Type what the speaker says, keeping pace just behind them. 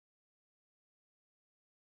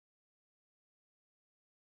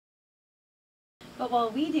But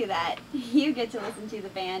while we do that, you get to listen to the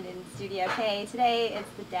band in Studio K. Today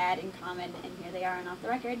it's the Dad in Common, and here they are on Off the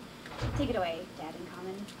Record. Take it away, Dad in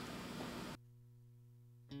Common.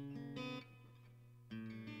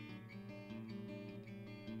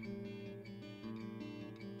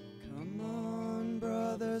 Come on,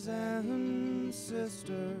 brothers and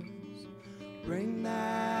sisters, bring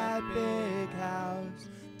that big house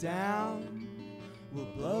down. We'll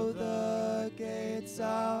blow the gates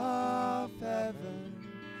of heaven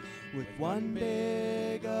with one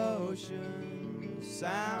big ocean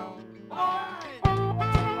sound. Well,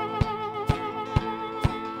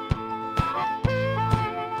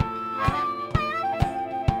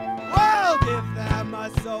 give them a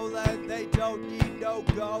soul that they don't need no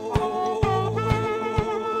gold.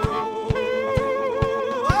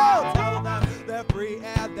 Oh, tell them they're free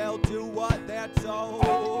and they'll do what they're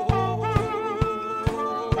told.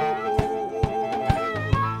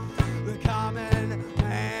 The common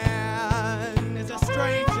man is a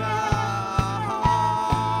stranger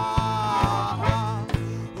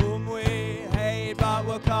whom we hate, but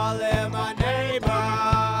we'll call him a neighbor.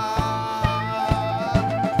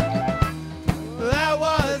 That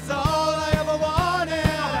was all I ever wanted,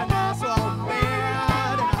 a nice old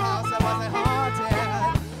man in a house that wasn't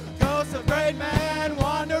haunted. Ghosts of great men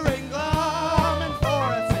wandering glum in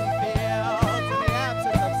forests and fields in the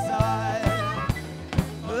absence of sun.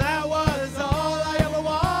 That was all I ever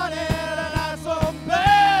wanted, a nice old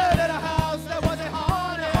bed in a house that wasn't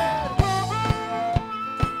haunted.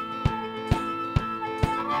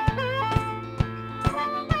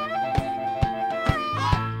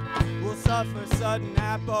 We'll suffer sudden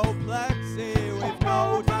apoplexy with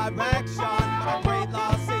no direction, but our great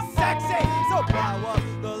loss is sexy. So plow up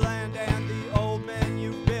the land and the old men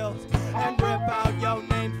you built, and rip out your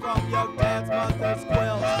name from your dad's mother's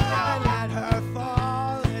quilt, and let her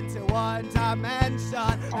fall into one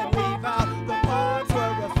dimension, and leave out the parts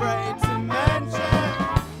we're afraid to mention.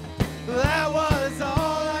 That was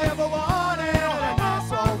all I ever wanted, a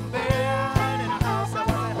nice old man in a house that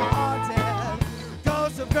wasn't haunted.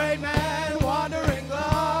 Ghosts of great men wandering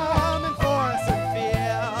glum in forests and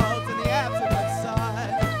fields in the absence of sun.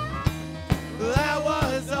 That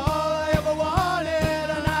was all I ever wanted,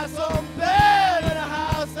 a nice old bed in a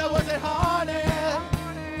house that wasn't haunted.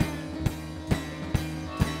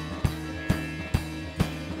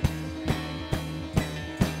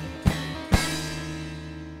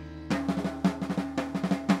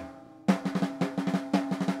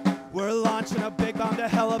 We're launching a big bomb to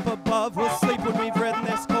hell up above. We'll sleep when we've ridden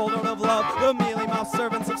this cauldron of love. The mealy-mouthed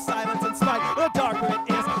servants of silence and spite. The darker it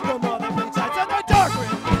is, the more that we shines, and the darker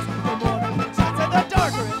it is, the more that we shines, and the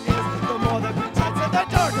darker it is, the more that we shines, and the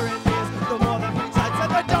darker it is, the more that we shines,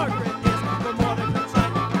 and the darker it is, the more that we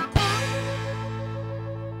shines.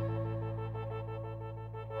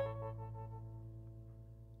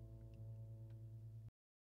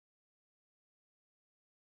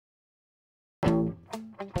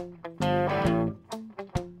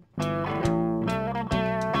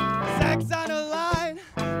 Sex on a line,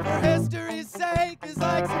 for history's sake, is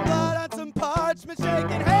like some blood on some parchment,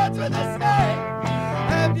 shaking hands with a snake.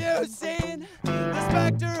 Have you seen the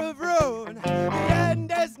specter of ruin? The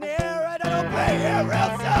end is near, and it'll be here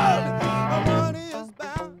real soon. Our money is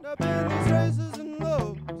bound up in these races and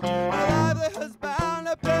moves. Our livelihood is bound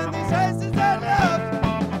up in these races and moves.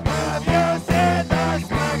 Have you seen the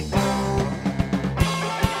specter?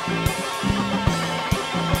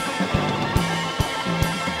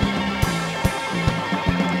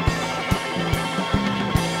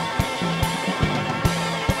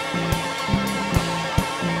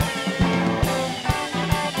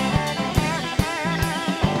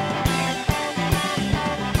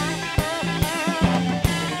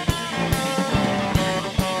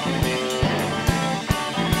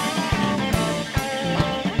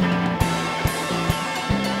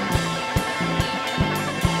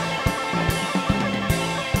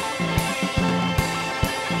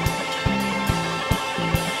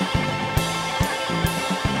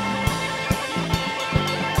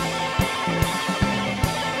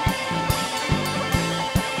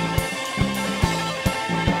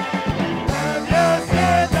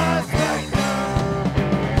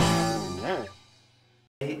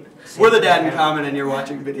 We're the Dad in Common, and you're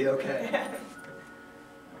watching Video K.